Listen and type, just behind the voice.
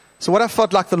So what I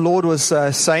felt like the Lord was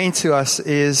saying to us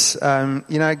is,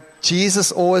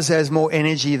 Jesus always has more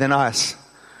energy than us.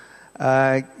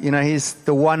 He's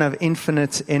the one of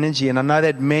infinite energy. And I know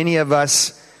that many of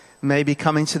us may be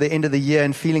coming to the end of the year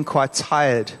and feeling quite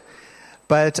tired.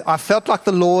 But I felt like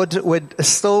the Lord would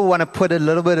still want to put a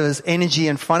little bit of His energy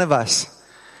in front of us.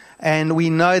 And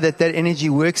we know that that energy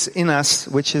works in us,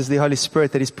 which is the Holy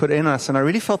Spirit that He's put in us. And I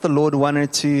really felt the Lord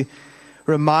wanted to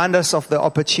remind us of the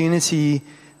opportunity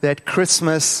that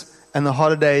Christmas and the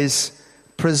holidays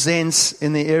presents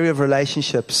in the area of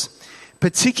relationships,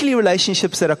 particularly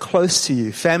relationships that are close to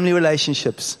you, family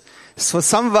relationships. So for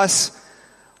some of us,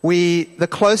 the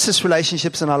closest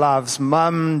relationships in our lives,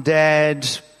 mum, dad,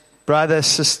 brother,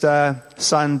 sister,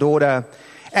 son, daughter,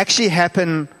 actually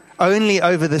happen only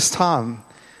over this time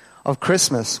of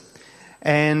Christmas.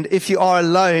 And if you are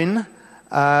alone,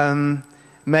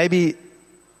 maybe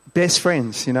best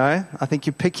friends, I think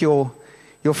you pick your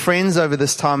friends over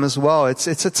this time as well.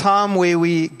 It's a time where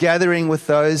we're gathering with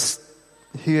those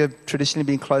who have traditionally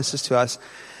been closest to us.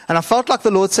 And I felt like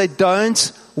the Lord said,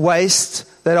 don't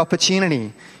waste that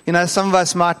opportunity. Some of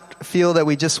us might feel that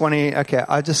we just want to,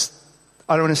 I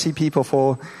don't want to see people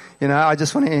for, I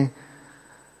just want to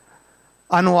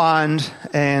unwind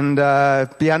and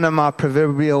be under my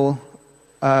proverbial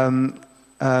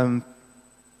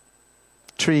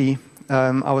tree.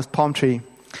 I was palm tree.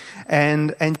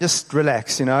 And just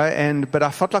relax, but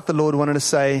I felt like the Lord wanted to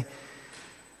say,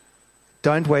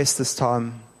 don't waste this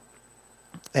time.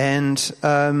 And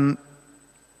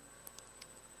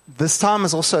this time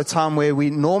is also a time where we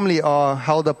normally are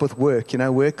held up with work.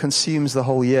 Work consumes the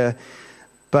whole year.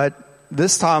 But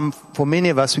this time, for many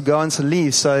of us, we go on to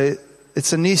leave. So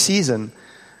it's a new season.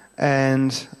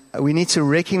 And we need to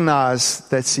recognize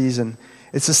that season.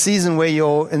 It's a season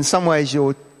where in some ways,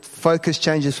 your focus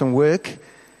changes from work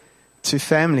to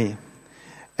family.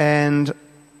 And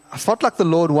I felt like the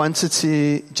Lord wanted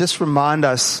to just remind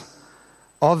us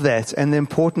of that and the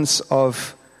importance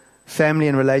of family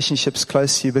and relationships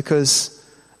close to you,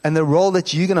 and the role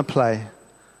that you're going to play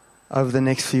over the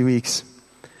next few weeks.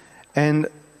 And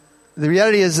the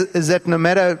reality is that no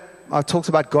matter, I talked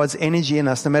about God's energy in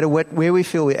us, no matter where we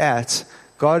feel we're at,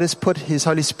 God has put His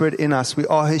Holy Spirit in us. We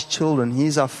are His children.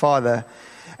 He's our Father.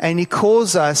 And He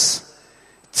calls us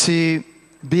to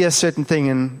be a certain thing.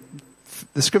 And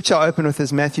the scripture I open with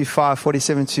is Matthew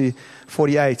 5:47 to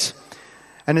 48.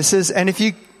 And it says, and if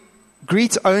you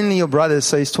greet only your brothers,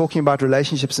 so He's talking about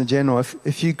relationships in general.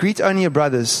 If you greet only your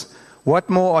brothers, what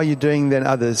more are you doing than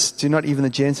others? Do not even the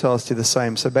Gentiles do the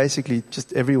same? So basically,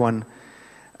 just everyone.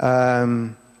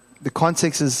 The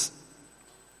context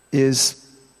is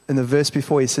in the verse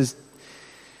before. He says,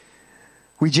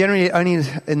 we generally only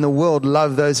in the world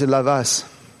love those who love us.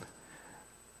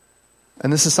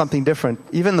 And this is something different.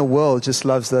 Even the world just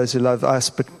loves those who love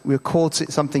us, but we're called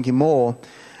to something more.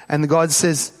 And God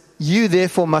says, you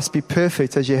therefore must be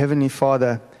perfect as your heavenly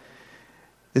Father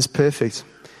is perfect.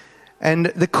 And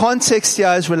the context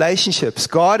here is relationships.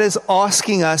 God is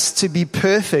asking us to be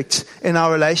perfect in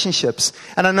our relationships.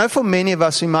 And I know for many of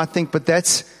us, we might think, but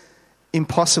that's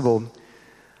impossible.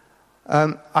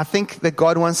 I think that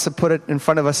God wants to put it in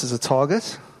front of us as a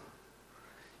target.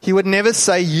 He would never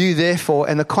say, you therefore,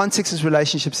 and the context is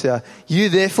relationships here, you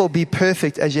therefore be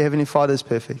perfect as your heavenly Father is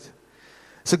perfect.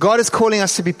 So God is calling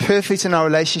us to be perfect in our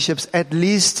relationships, at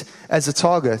least as a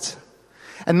target.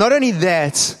 And not only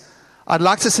that, I'd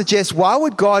like to suggest, why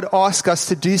would God ask us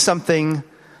to do something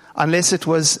unless it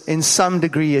was in some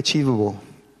degree achievable?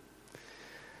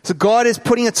 So God is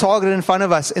putting a target in front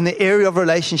of us in the area of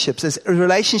relationships. As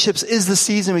relationships is the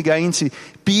season we're going into.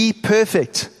 Be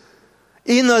perfect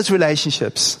in those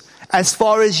relationships as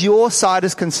far as your side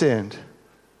is concerned.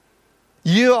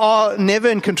 You are never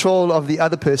in control of the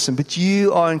other person, but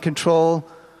you are in control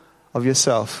of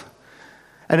yourself.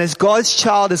 And as God's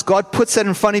child, as God puts that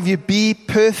in front of you, be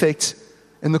perfect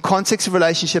in the context of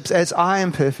relationships as I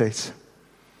am perfect.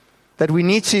 That we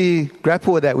need to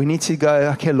grapple with that. We need to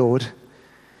go, okay, Lord,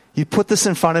 you put this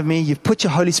in front of me. You've put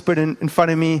your Holy Spirit in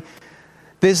front of me.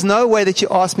 There's no way that you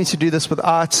ask me to do this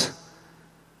without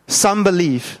some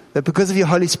belief that because of your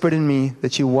Holy Spirit in me,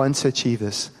 that you want to achieve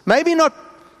this. Maybe not,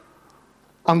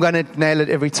 I'm going to nail it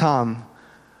every time,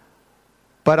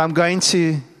 but I'm going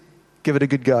to give it a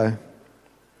good go.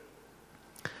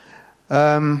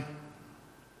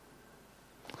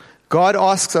 God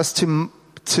asks us to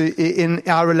in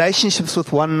our relationships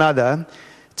with one another,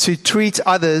 to treat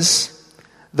others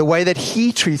the way that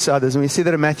He treats others. And we see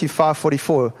that in Matthew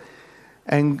 5:44.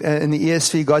 And in the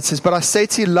ESV, God says, but I say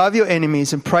to you, love your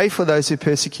enemies and pray for those who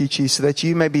persecute you, so that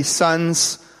you may be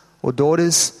sons or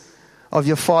daughters of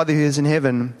your Father who is in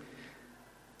heaven.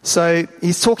 So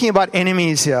he's talking about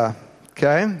enemies here.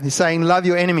 Okay? He's saying love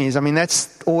your enemies. I mean,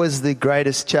 that's always the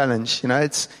greatest challenge.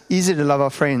 It's easy to love our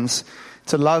friends,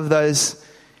 to love those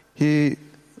who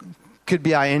could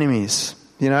be our enemies.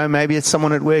 Maybe it's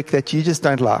someone at work that you just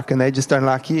don't like and they just don't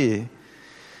like you.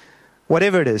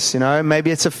 Whatever it is,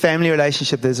 maybe it's a family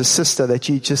relationship. There's a sister that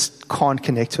you just can't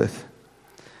connect with.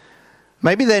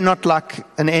 Maybe they're not like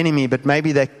an enemy, but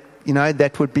maybe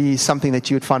that would be something that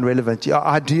you would find relevant.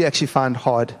 I do actually find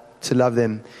hard to love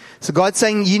them. So God's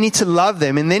saying you need to love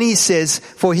them. And then he says,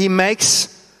 for he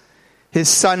makes his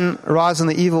sun rise on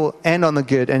the evil and on the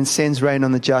good, and sends rain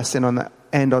on the just and on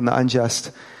the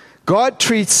unjust. God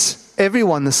treats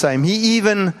everyone the same. He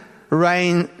even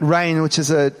rain, which is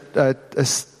a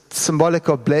symbolic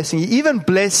of blessing. He even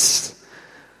blesses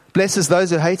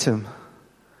those who hate him.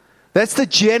 That's the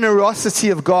generosity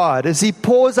of God, as he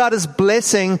pours out his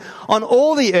blessing on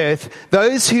all the earth,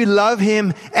 those who love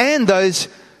him and those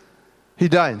who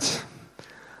don't.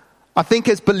 I think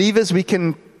as believers we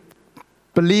can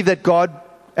believe that God,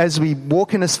 as we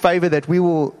walk in his favor, that we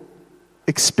will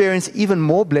experience even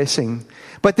more blessing.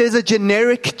 But there's a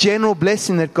general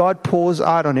blessing that God pours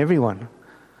out on everyone.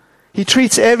 He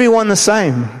treats everyone the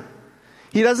same.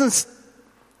 He doesn't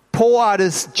pour out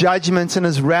his judgment and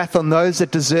his wrath on those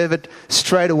that deserve it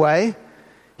straight away.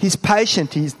 He's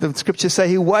patient. The scriptures say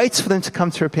he waits for them to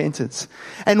come to repentance.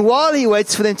 And while he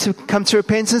waits for them to come to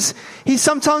repentance, he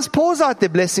sometimes pours out their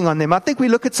blessing on them. I think we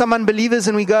look at some unbelievers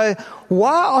and we go,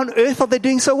 why on earth are they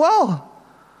doing so well?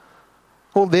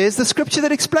 Well, there's the scripture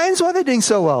that explains why they're doing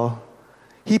so well.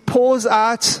 He pours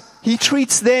out, he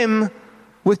treats them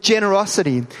with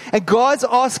generosity. And God's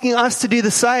asking us to do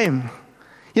the same.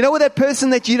 With that person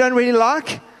that you don't really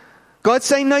like? God's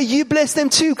saying, no, you bless them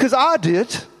too, because I do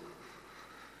it.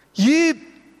 You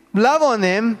love on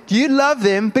them, you love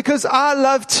them because I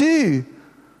love too.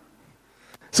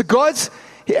 So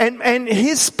and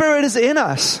his spirit is in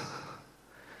us.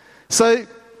 So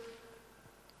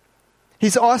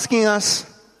he's asking us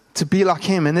to be like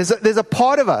him. And there's a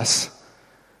part of us,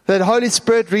 that Holy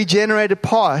Spirit regenerated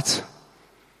part,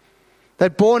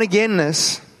 that born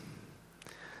againness,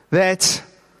 that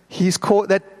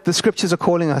that the scriptures are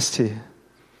calling us to.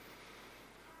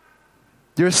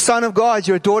 You're a son of God.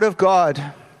 You're a daughter of God.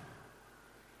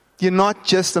 You're not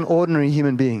just an ordinary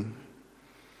human being.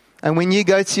 And when you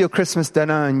go to your Christmas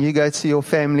dinner and you go to your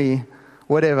family,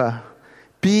 whatever,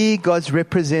 be God's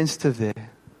representative there.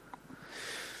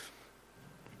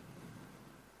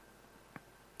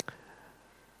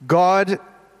 God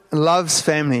loves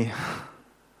family.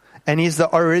 And he's the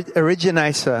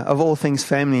originator of all things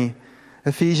family.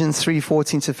 Ephesians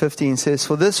 3:14-15 says,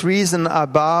 for this reason I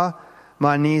bow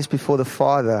my knees before the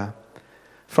Father,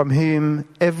 from whom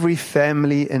every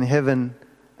family in heaven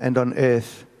and on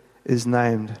earth is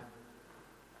named.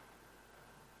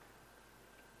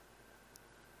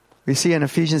 We see in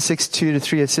Ephesians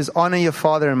 6:2-3, it says, honor your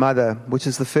father and mother, which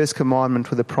is the first commandment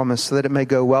with a promise, so that it may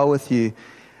go well with you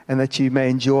and that you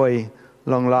may enjoy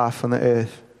long life on the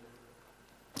earth.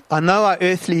 I know our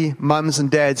earthly mums and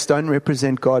dads don't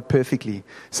represent God perfectly.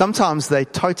 Sometimes they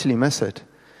totally miss it.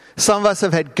 Some of us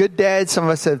have had good dads, some of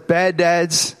us have bad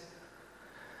dads.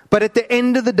 But at the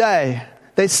end of the day,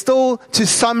 they still, to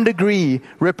some degree,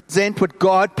 represent what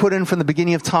God put in from the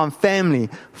beginning of time. Family,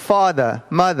 father,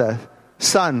 mother,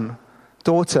 son,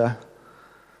 daughter.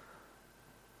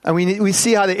 And we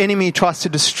see how the enemy tries to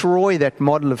destroy that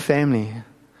model of family.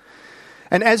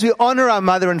 And as we honor our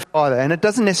mother and father, and it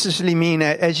doesn't necessarily mean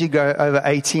as you go over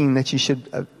 18 that you should,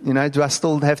 do I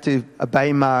still have to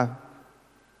obey my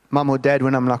mum or dad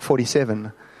when I'm like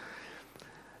 47?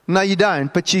 No, you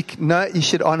don't, but you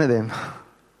should honor them.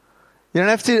 You don't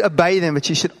have to obey them, but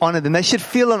you should honor them. They should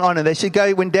feel an honor. They should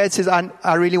go, when dad says,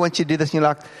 I really want you to do this, and you're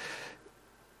like,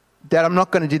 Dad, I'm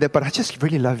not going to do that, but I just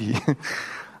really love you.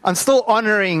 I'm still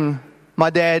honoring my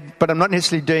dad, but I'm not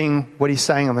necessarily doing what he's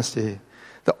saying I must do.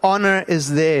 The honor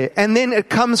is there. And then it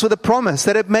comes with a promise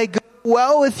that it may go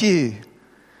well with you.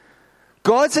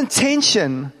 God's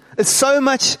intention is so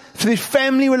much for the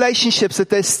family relationships that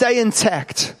they stay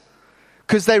intact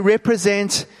because they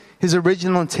represent his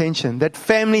original intention, that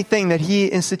family thing that he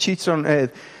institutes on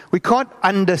earth. We can't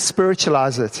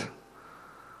under-spiritualize it.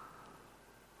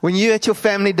 When you're at your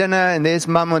family dinner and there's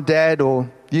mum or dad,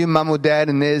 or you mum or dad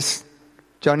and there's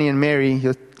Johnny and Mary,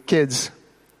 your kids,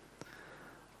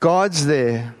 God's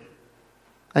there,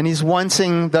 and he's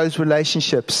wanting those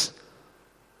relationships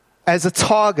as a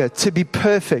target to be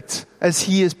perfect as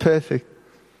he is perfect.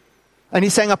 And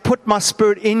he's saying, I put my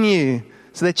spirit in you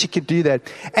so that you could do that.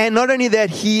 And not only that,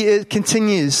 he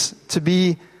continues to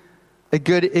be a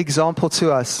good example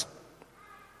to us.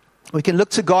 We can look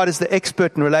to God as the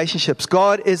expert in relationships.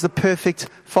 God is the perfect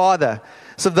father.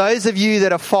 So those of you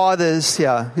that are fathers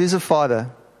here, who's a father?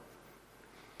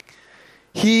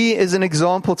 He is an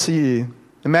example to you.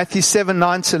 In Matthew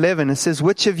 7:9-11, it says,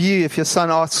 which of you, if your son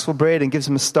asks for bread and gives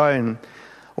him a stone,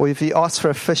 or if he asks for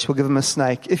a fish, will give him a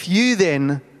snake? If you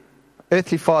then,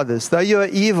 earthly fathers, though you are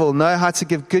evil, know how to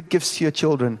give good gifts to your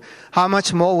children, how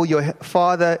much more will your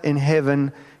Father in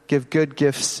heaven give good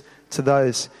gifts to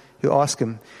those who ask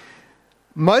him?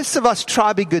 Most of us try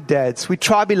to be good dads. We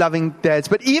try to be loving dads.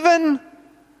 But even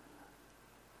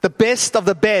the best of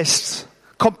the best,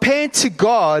 compared to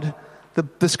God,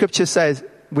 the scripture says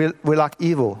we're like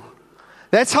evil.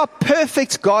 That's how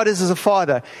perfect God is as a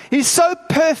father. He's so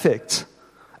perfect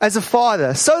as a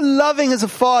father, so loving as a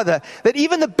father, that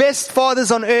even the best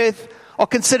fathers on earth are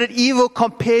considered evil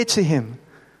compared to him.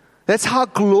 That's how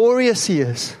glorious he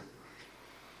is.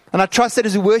 And I trust that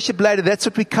as we worship later, that's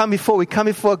what we come before. We come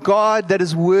before a God that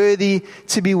is worthy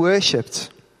to be worshipped.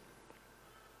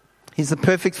 He's the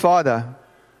perfect father.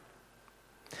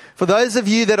 For those of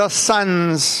you that are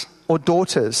sons or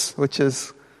daughters, which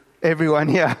is everyone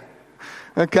here,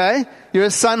 okay? You're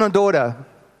a son or daughter.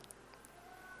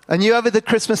 And you're over the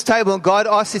Christmas table and God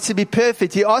asks you to be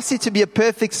perfect. He asks you to be a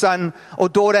perfect son or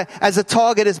daughter as a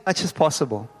target as much as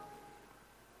possible.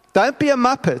 Don't be a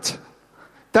muppet.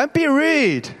 Don't be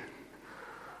rude.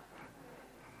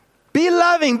 Be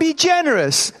loving. Be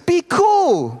generous. Be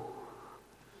cool.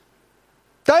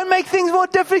 Don't make things more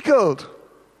difficult.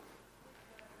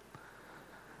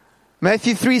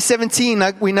 Matthew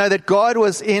 3:17, we know that God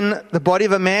was in the body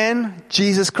of a man,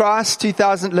 Jesus Christ,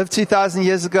 lived 2,000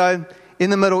 years ago in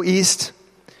the Middle East.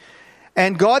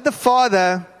 And God the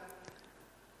Father,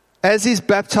 as he's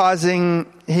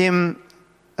baptizing him,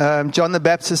 John the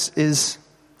Baptist is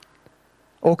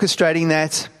orchestrating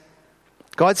that.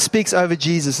 God speaks over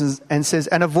Jesus and says,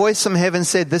 and a voice from heaven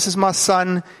said, this is my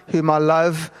son whom I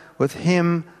love, with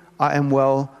him I am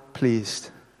well pleased.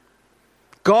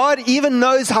 God even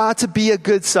knows how to be a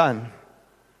good son.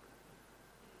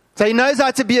 So he knows how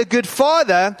to be a good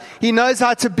father. He knows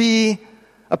how to be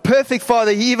a perfect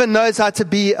father. He even knows how to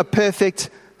be a perfect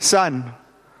son.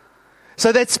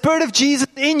 So that Spirit of Jesus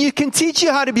in you can teach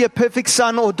you how to be a perfect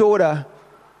son or daughter.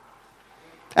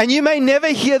 And you may never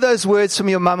hear those words from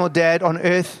your mum or dad on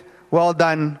earth. Well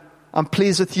done, I'm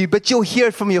pleased with you. But you'll hear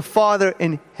it from your Father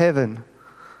in heaven.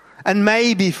 And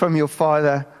maybe from your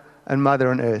father and mother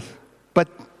on earth. But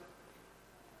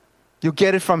you'll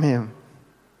get it from him.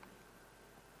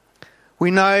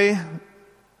 We know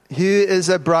who is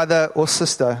a brother or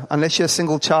sister. Unless you're a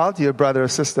single child, you're a brother or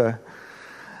sister.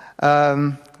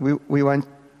 We won't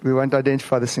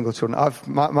identify the single children.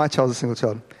 My child's a single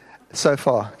child. So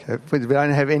far. Okay? We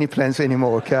don't have any plans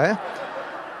anymore, okay?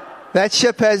 That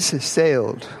ship has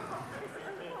sailed.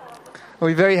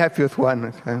 We're very happy with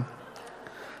one, okay?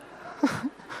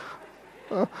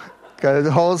 Okay,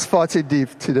 the hole's far too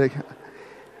deep today.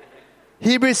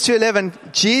 Hebrews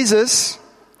 2:11, Jesus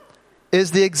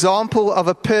is the example of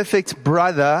a perfect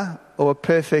brother, or a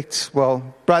perfect,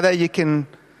 brother, you can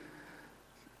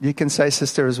say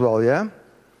sister as well, yeah?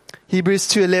 Hebrews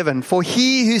 2:11, for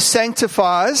he who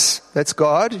sanctifies, that's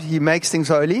God, he makes things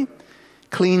holy,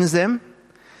 cleans them.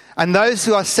 And those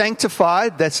who are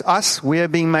sanctified, that's us, we are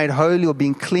being made holy or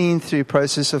being clean through a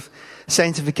process of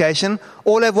sanctification,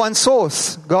 all have one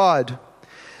source, God.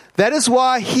 That is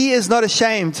why he is not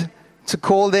ashamed to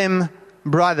call them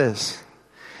brothers.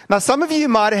 Now, some of you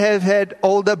might have had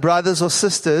older brothers or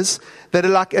sisters that are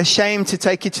like ashamed to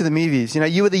take you to the movies. You know,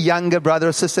 you were the younger brother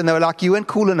or sister and they were like, you weren't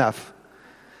cool enough.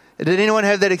 Did anyone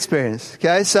have that experience?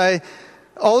 Okay, so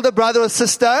older brother or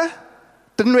sister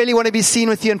didn't really want to be seen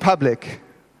with you in public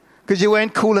because you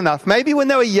weren't cool enough. Maybe when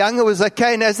they were young it was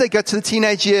okay, and as they got to the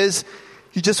teenage years,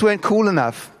 you just weren't cool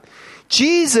enough.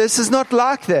 Jesus is not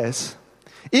like this.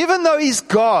 Even though he's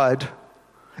God,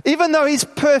 even though he's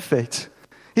perfect,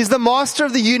 he's the master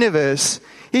of the universe,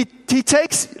 he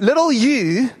takes little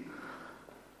you,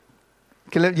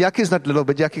 Yaku's not little,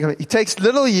 but Yaku, he takes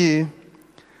little you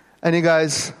and he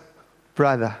goes,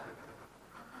 brother.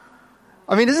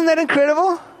 I mean, isn't that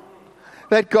incredible?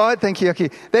 That God, thank you,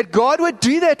 Yaku, that God would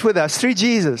do that with us through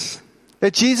Jesus.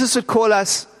 That Jesus would call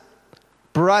us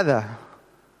brother.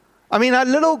 I mean, our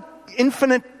little,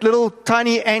 infinite, little,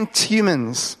 tiny ant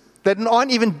humans that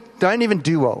don't even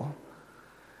do well.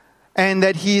 And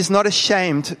that he is not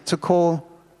ashamed to call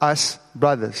us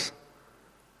brothers.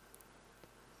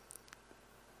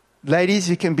 Ladies,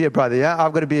 you can be a brother, yeah?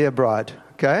 I've got to be a bride,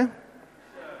 okay?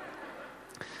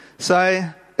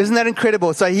 So, isn't that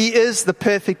incredible? So he is the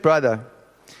perfect brother.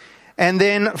 And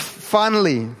then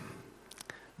finally,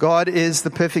 God is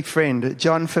the perfect friend.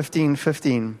 John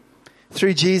 15:15.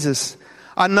 Through Jesus,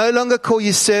 I no longer call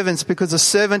you servants because a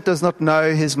servant does not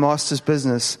know his master's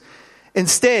business.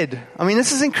 Instead,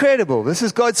 this is incredible. This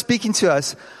is God speaking to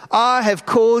us. I have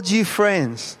called you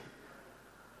friends.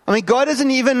 God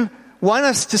doesn't even want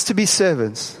us just to be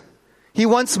servants. He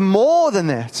wants more than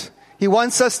that. He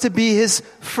wants us to be his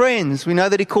friends. We know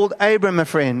that he called Abram a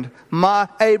friend.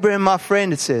 Abram, my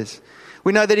friend, it says.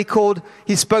 We know that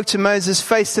he spoke to Moses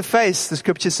face to face, the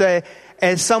scriptures say,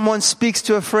 as someone speaks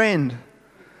to a friend.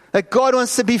 That God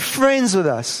wants to be friends with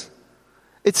us.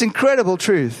 It's incredible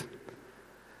truth.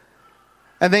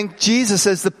 And then Jesus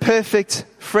as the perfect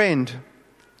friend.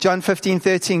 John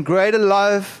 15:13, greater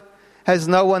love has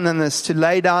no one than this, to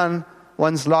lay down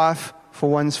one's life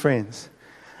for one's friends.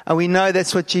 And we know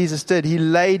that's what Jesus did. He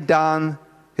laid down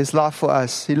his life for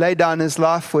us. He laid down his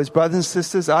life for his brothers and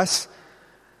sisters, us,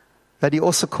 that he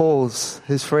also calls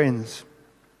his friends.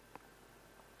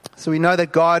 So we know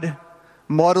that God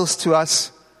models to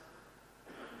us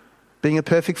being a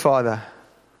perfect father.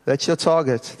 That's your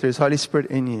target through his Holy Spirit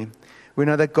in you. We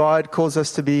know that God calls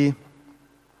us to be,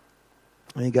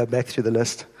 let me go back through the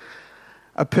list,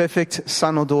 a perfect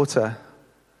son or daughter.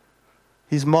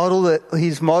 He's modeled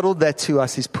that to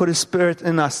us. He's put his Spirit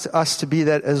in us to be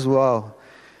that as well.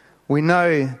 We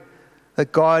know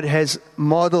that God has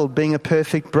modeled being a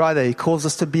perfect brother. He calls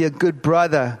us to be a good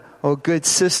brother or a good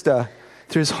sister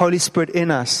through his Holy Spirit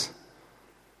in us,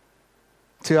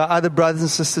 to our other brothers and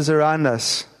sisters around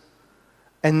us.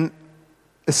 And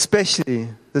especially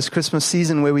this Christmas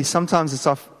season where sometimes it's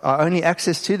our only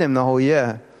access to them the whole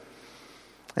year.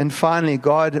 And finally,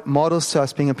 God models to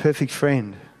us being a perfect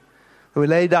friend. We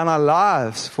lay down our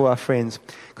lives for our friends.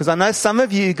 Because I know some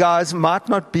of you guys might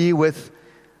not be with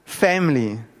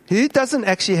family. Who doesn't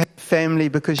actually have family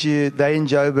because they're in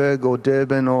Joburg or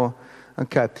Durban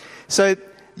okay. So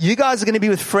you guys are going to be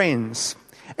with friends.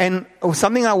 And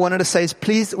something I wanted to say is,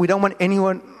 please, we don't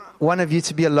want one of you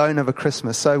to be alone over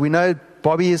Christmas. So we know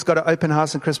Bobby has got an open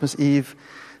house on Christmas Eve.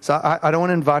 So I don't want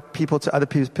to invite people to other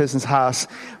person's house.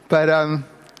 But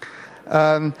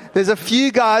there's a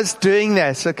few guys doing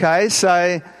that, okay?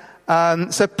 So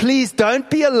please don't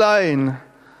be alone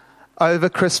over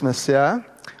Christmas, yeah?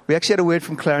 We actually had a word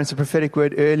from Clarence, a prophetic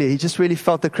word earlier. He just really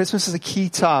felt that Christmas is a key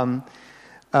time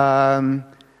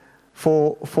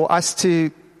for us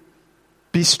to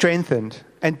be strengthened.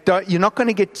 And you're not going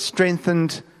to get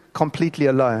strengthened completely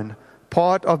alone.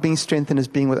 Part of being strengthened is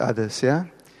being with others, yeah?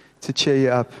 To cheer you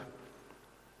up.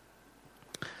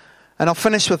 And I'll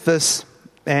finish with this.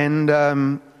 And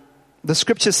the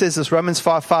scripture says this, Romans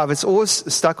 5:5. It's always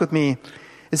stuck with me.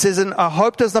 It says, and our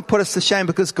hope does not put us to shame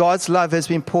because God's love has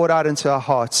been poured out into our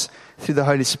hearts through the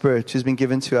Holy Spirit who's been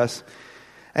given to us.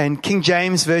 And King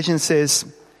James Version says,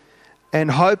 and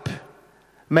hope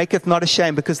maketh not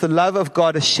ashamed because the love of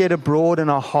God is shed abroad in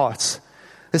our hearts.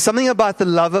 There's something about the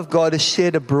love of God is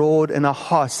shed abroad in our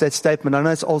hearts, that statement. I know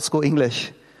it's old school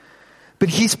English. But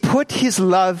he's put his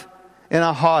love in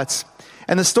our hearts.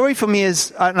 And the story for me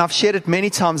is, and I've shared it many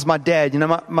times, my dad.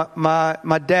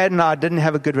 My dad and I didn't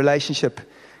have a good relationship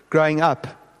growing up.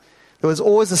 There was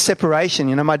always a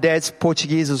separation. My dad's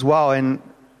Portuguese as well. And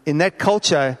in that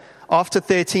culture, after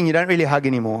 13, you don't really hug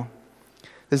anymore.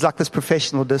 There's like this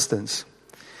professional distance.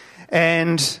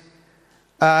 And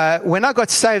when I got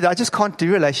saved, I just can't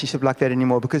do a relationship like that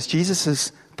anymore because Jesus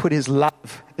has put his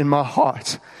love in my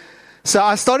heart. So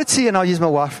I started to, and I'll use my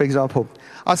wife for example.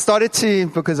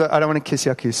 Because I don't want to kiss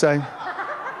Yaku.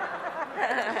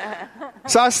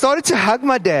 So I started to hug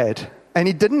my dad, and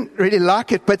he didn't really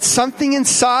like it, but something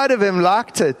inside of him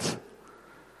liked it.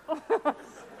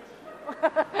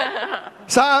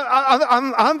 So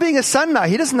I'm being a son now.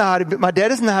 He doesn't know how to be, my dad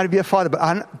doesn't know how to be a father,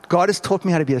 but God has taught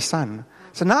me how to be a son.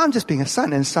 So now I'm just being a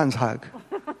son, and son's hug.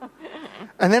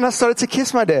 And then I started to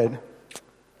kiss my dad.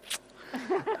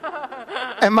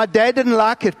 And my dad didn't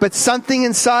like it, but something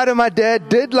inside of my dad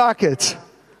did like it.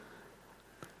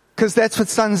 Because that's what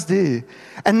sons do.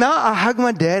 And now I hug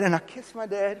my dad and I kiss my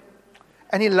dad.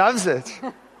 And he loves it.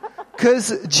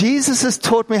 Because Jesus has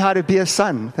taught me how to be a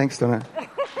son. Thanks, Donna.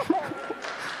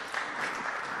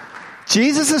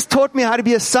 Jesus has taught me how to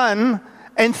be a son.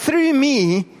 And through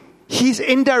me, he's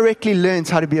indirectly learned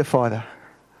how to be a father.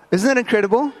 Isn't that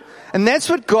incredible? And that's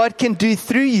what God can do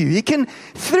through you. He can,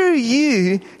 through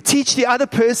you, teach the other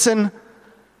person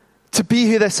to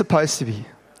be who they're supposed to be.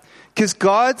 Because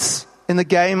God's in the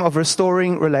game of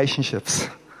restoring relationships.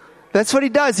 That's what he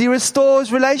does. He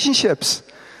restores relationships.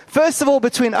 First of all,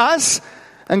 between us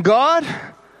and God,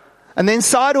 and then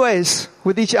sideways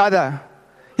with each other.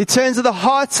 He turns the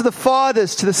hearts of the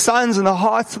fathers to the sons and the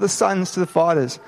hearts of the sons to the fathers.